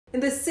In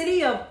the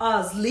city of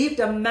Uz lived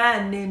a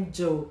man named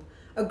Job,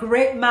 a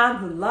great man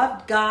who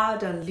loved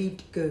God and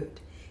lived good.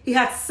 He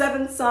had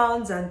 7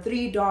 sons and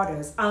 3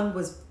 daughters and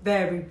was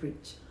very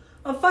rich.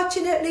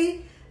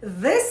 Unfortunately,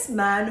 this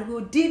man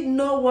who did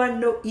no one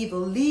no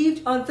evil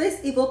lived on this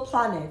evil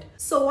planet.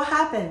 So what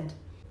happened?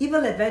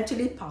 Evil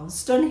eventually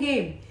pounced on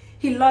him.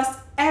 He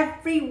lost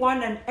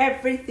everyone and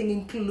everything,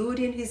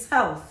 including his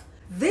health.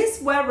 This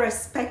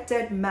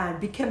well-respected man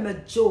became a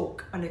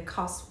joke and a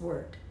curse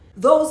word.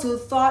 Those who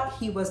thought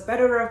he was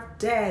better off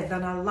dead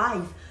than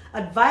alive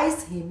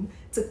advised him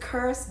to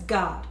curse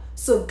God,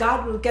 so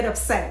God will get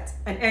upset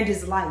and end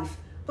his life.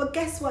 But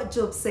guess what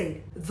Job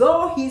said?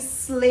 Though he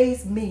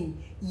slays me,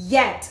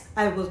 yet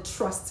I will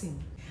trust him.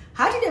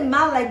 How did a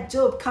man like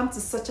Job come to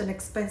such an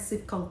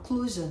expensive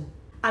conclusion?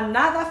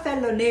 Another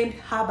fellow named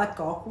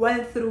Habakkuk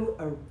went through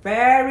a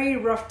very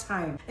rough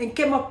time and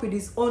came up with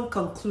his own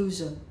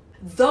conclusion.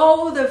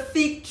 Though the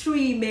fig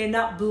tree may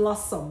not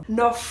blossom,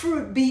 nor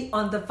fruit be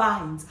on the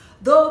vines,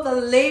 though the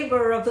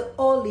labor of the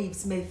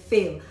olives may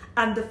fail,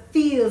 and the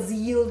fields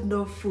yield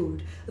no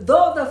food,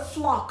 though the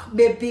flock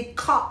may be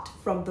cut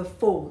from the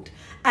fold,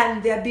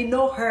 and there be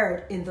no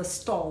herd in the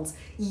stalls,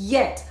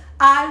 yet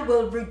I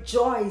will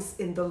rejoice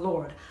in the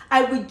Lord.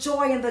 I will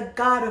joy in the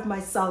God of my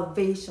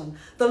salvation.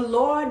 The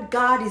Lord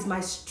God is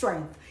my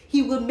strength.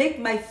 He will make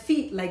my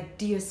feet like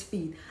deer's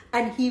feet,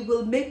 and he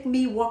will make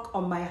me walk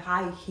on my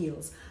high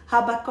heels.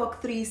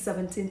 Habakkuk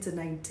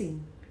 3:17-19.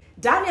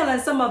 Daniel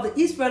and some of the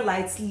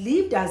Israelites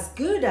lived as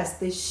good as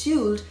they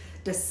should,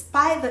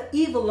 despite the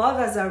evil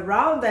others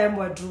around them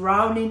were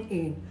drowning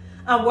in.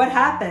 And what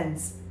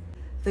happens?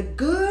 The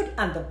good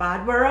and the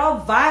bad were all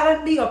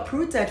violently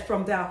uprooted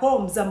from their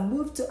homes and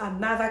moved to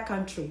another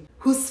country,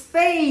 whose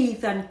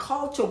faith and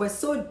culture were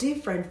so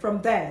different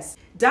from theirs.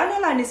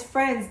 Daniel and his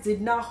friends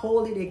did not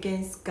hold it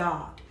against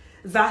God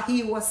that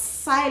he was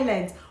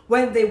silent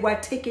when they were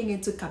taken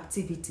into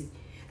captivity.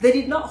 They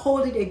did not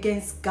hold it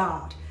against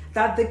God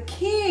that the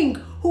king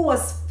who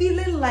was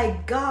feeling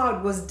like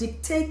God was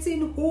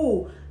dictating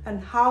who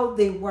and how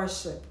they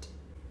worshipped.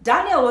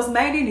 Daniel was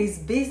minding his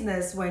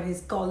business when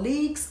his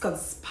colleagues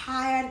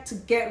conspired to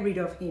get rid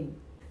of him.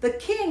 The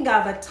king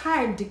at the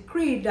time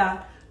decreed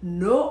that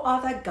no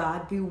other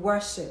god be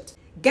worshipped.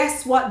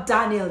 Guess what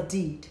Daniel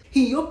did?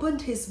 He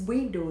opened his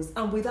windows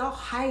and without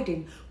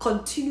hiding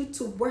continued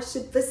to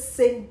worship the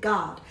same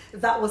God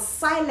that was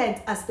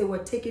silent as they were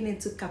taken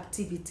into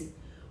captivity.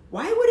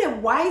 Why would a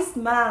wise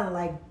man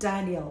like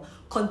Daniel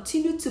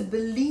continue to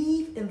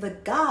believe in the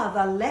God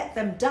that let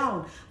them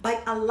down by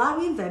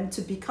allowing them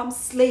to become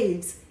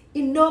slaves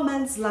in no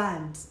man's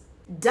land?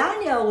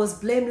 Daniel was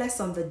blameless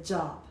on the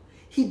job.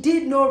 He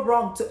did no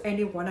wrong to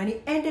anyone, and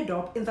he ended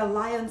up in the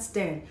lion's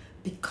den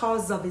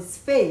because of his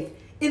faith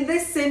in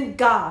this same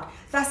God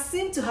that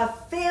seemed to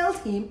have failed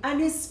him and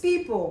his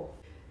people.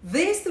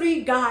 These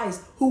 3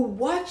 guys who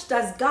watched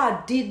as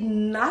God did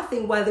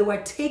nothing while they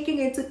were taken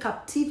into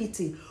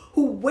captivity,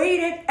 who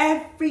waited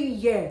every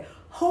year,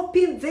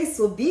 hoping this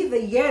will be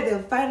the year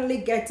they'll finally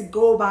get to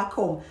go back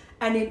home,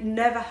 and it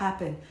never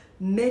happened,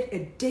 made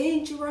a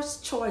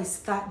dangerous choice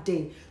that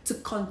day to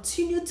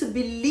continue to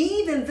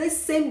believe in this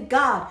same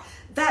God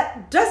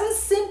that doesn't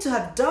seem to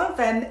have done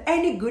them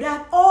any good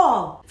at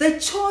all. They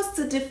chose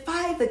to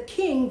defy the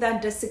king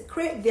than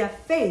desecrate their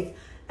faith,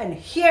 and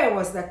here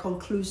was their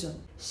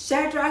conclusion.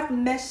 Shadrach,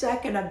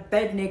 Meshach, and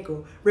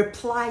Abednego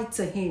replied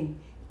to him,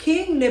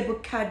 King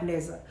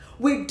Nebuchadnezzar,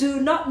 we do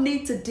not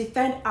need to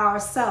defend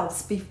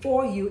ourselves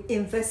before you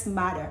in this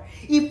matter.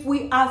 If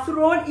we are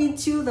thrown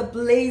into the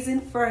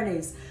blazing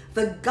furnace,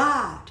 the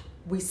God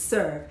we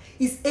serve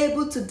is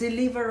able to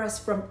deliver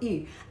us from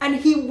it, and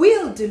he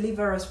will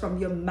deliver us from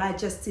your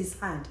majesty's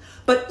hand.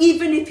 But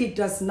even if he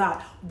does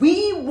not,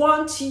 we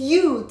want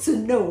you to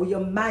know,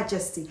 your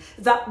majesty,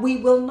 that we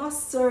will not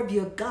serve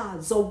your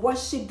gods or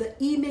worship the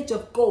image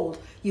of gold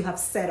you have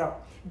set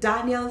up.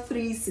 Daniel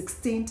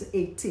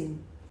 3:16-18.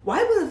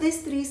 Why will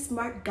these 3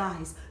 smart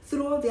guys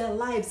throw their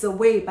lives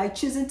away by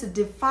choosing to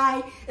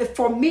defy a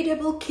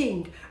formidable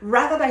king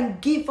rather than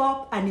give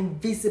up an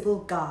invisible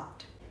God?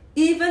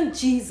 Even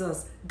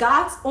Jesus,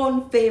 God's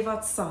own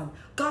favored son,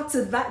 got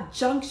to that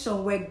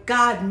junction where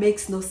God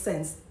makes no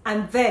sense.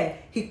 And there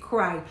he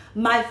cried,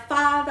 my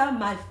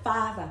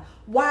Father,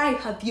 why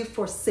have you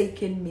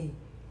forsaken me?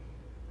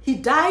 He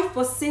died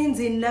for sins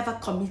he never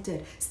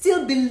committed,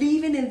 still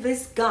believing in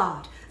this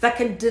God that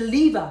can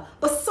deliver,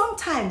 but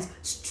sometimes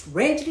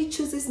strangely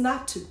chooses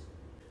not to.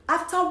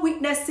 After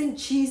witnessing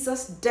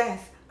Jesus'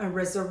 death and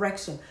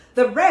resurrection,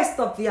 the rest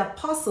of the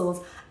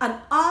apostles and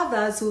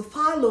others who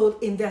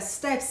followed in their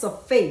steps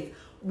of faith,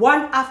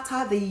 one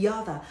after the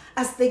other,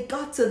 as they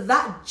got to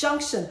that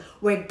junction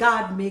where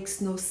God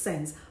makes no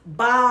sense,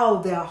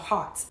 bow their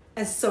hearts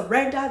and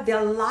surrender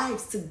their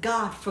lives to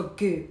God for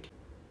good,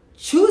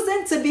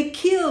 choosing to be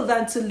killed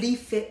than to live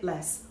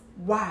faithless.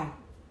 Why?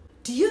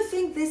 Do you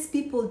think these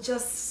people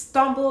just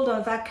stumbled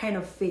on that kind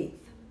of faith?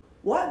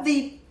 What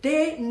did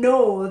they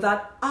know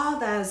that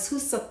others who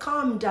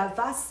succumbed at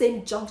that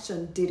same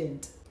junction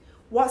didn't?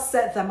 What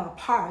set them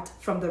apart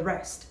from the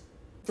rest?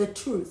 The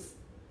truth.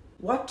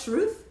 What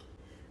truth?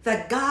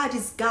 that God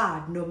is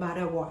God no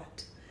matter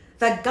what,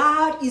 that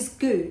God is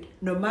good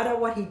no matter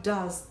what he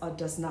does or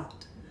does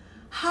not.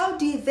 How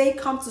did they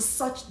come to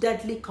such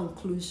deadly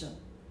conclusion?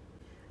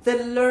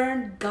 They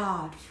learned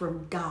God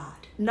from God,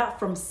 not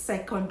from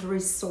secondary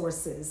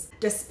sources.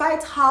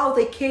 Despite how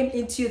they came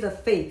into the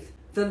faith,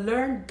 they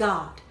learned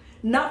God,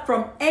 not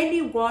from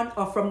anyone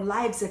or from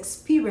life's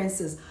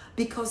experiences,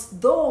 because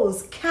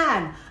those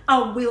can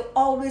and will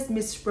always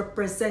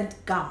misrepresent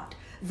God.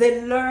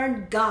 They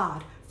learned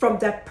God from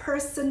their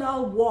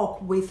personal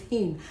walk with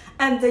him,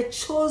 and they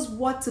chose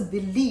what to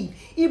believe,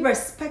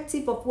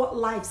 irrespective of what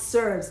life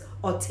serves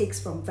or takes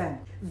from them.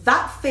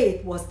 That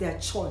faith was their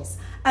choice,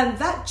 and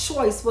that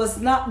choice was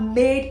not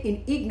made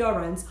in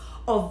ignorance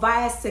or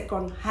via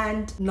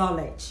second-hand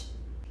knowledge.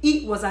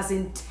 It was as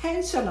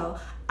intentional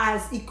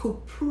as it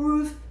could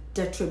prove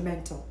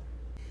detrimental.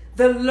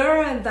 They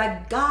learned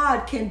that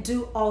God can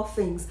do all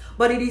things,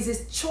 but it is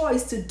his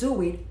choice to do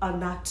it or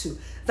not to.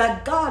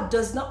 That God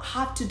does not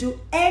have to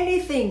do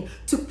anything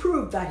to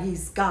prove that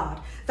he's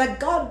God. That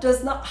God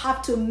does not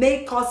have to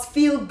make us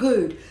feel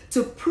good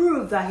to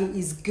prove that he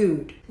is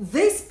good.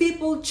 These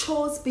people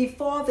chose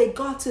before they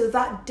got to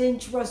that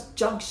dangerous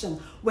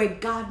junction where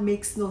God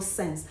makes no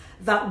sense.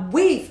 That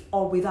with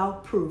or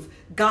without proof,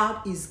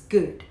 God is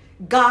good.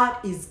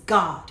 God is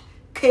God.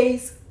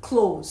 Case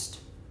closed.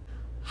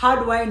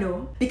 How do I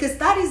know? Because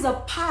that is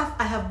a path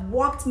I have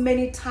walked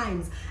many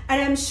times,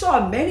 and I'm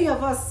sure many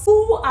of us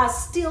who are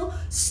still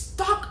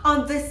stuck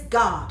on this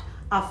God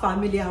are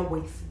familiar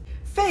with.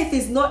 Faith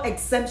is no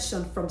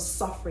exemption from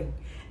suffering.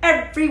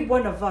 Every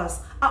one of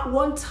us at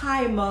one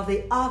time or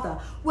the other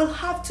will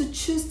have to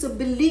choose to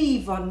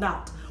believe or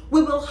not.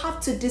 We will have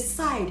to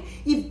decide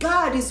if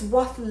God is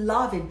worth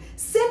loving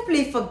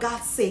simply for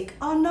God's sake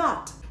or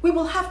not. We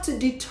will have to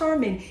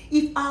determine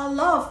if our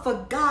love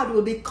for God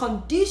will be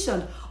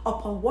conditioned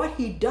upon what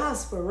he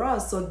does for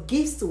us or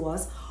gives to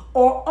us,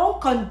 or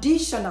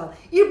unconditional,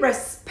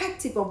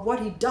 irrespective of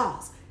what he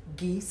does,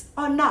 gives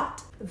or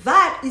not.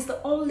 That is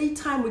the only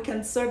time we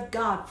can serve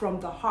God from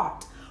the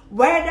heart,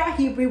 whether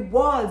he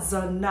rewards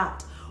or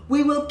not.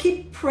 We will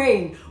keep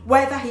praying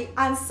whether he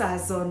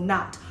answers or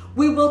not.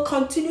 We will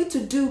continue to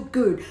do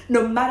good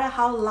no matter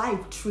how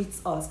life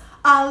treats us.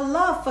 Our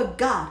love for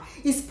God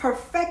is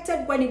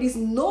perfected when it is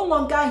no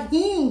longer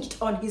hinged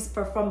on his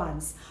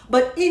performance,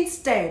 but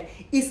instead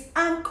is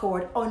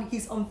anchored on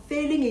his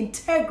unfailing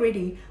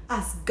integrity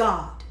as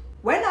God.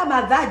 When I'm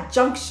at that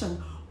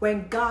junction,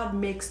 when God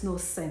makes no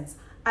sense,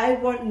 I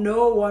want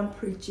no one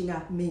preaching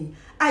at me.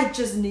 I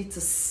just need to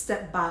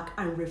step back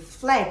and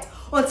reflect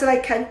until I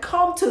can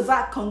come to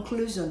that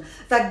conclusion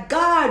that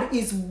God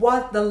is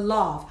worth the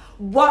love,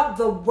 worth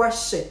the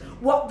worship,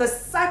 worth the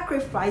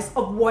sacrifice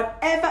of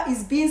whatever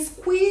is being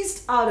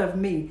squeezed out of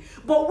me.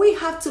 But we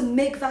have to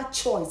make that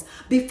choice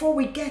before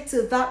we get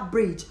to that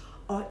bridge,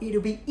 or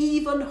it'll be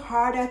even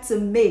harder to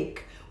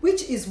make,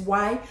 which is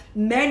why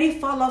many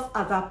fall off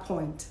at that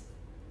point.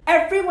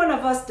 Every one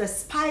of us,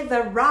 despite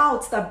the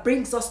route that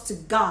brings us to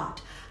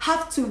God,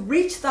 have to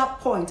reach that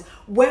point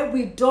where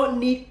we don't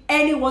need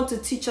anyone to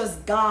teach us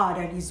God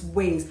and his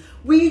ways.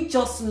 We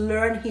just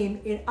learn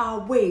him in our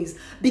ways,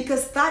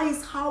 because that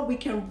is how we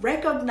can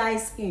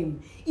recognize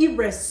him,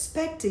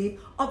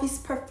 irrespective of his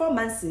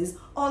performances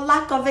or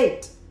lack of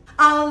it.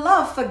 Our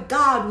love for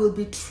God will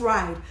be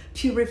tried,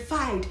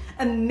 purified,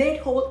 and made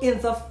whole in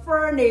the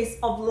furnace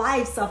of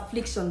life's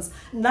afflictions,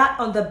 not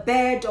on the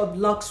bed of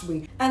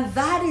luxury. And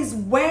that is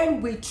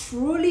when we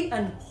truly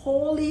and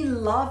wholly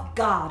love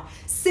God,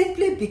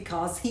 simply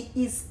because he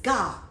is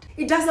God.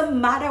 It doesn't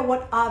matter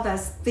what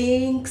others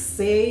think,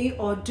 say,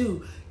 or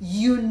do.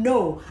 You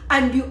know,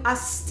 and you are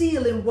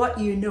still in what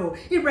you know,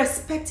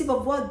 irrespective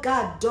of what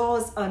God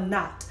does or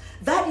not.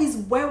 That is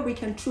where we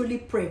can truly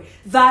pray,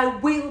 thy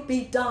will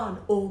be done,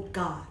 O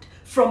God,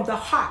 from the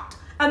heart,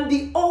 and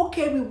be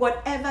okay with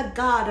whatever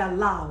God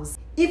allows.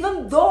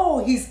 Even though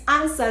his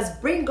answers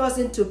bring us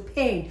into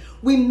pain,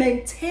 we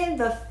maintain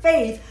the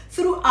faith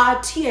through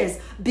our tears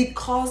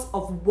because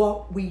of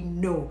what we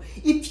know.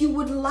 If you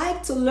would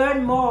like to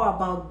learn more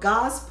about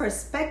God's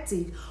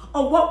perspective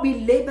on what we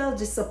label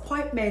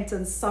disappointment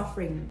and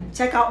suffering,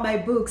 check out my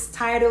books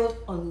titled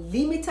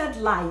Unlimited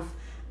Life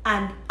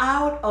and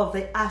Out of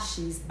the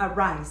Ashes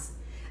Arise.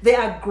 They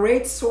are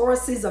great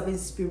sources of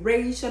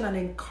inspiration and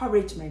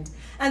encouragement,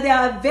 and they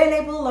are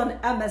available on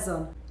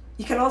Amazon.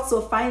 You can also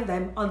find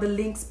them on the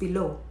links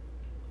below.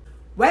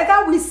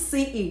 Whether we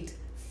see it,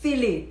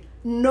 feel it,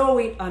 know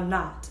it or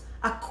not,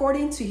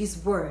 according to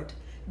his word,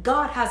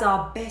 God has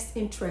our best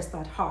interest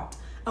at heart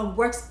and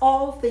works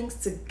all things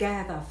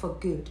together for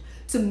good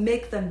to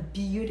make them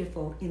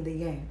beautiful in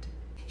the end.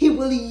 He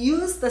will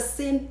use the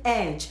same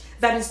edge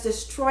that is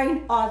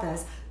destroying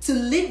others to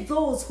lead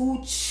those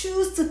who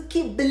choose to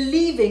keep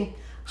believing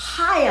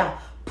higher,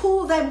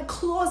 pull them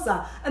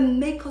closer, and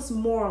make us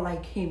more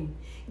like him.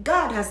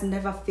 God has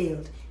never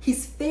failed.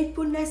 His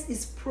faithfulness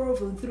is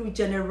proven through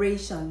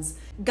generations.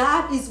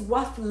 God is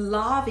worth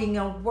loving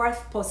and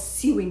worth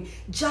pursuing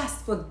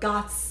just for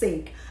God's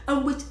sake.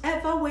 And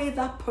whichever way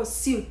that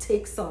pursuit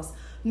takes us,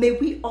 May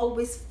we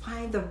always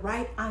find the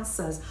right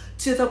answers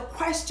to the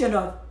question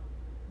of,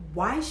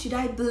 why should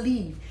I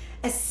believe?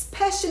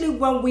 Especially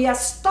when we are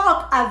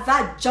stuck at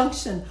that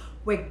junction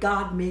where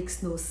God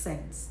makes no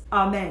sense.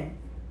 Amen.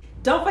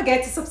 Don't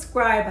forget to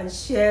subscribe and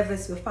share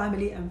this with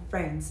family and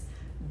friends.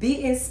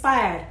 Be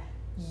inspired.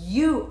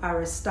 You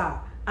are a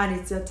star, and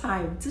it's your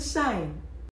time to shine.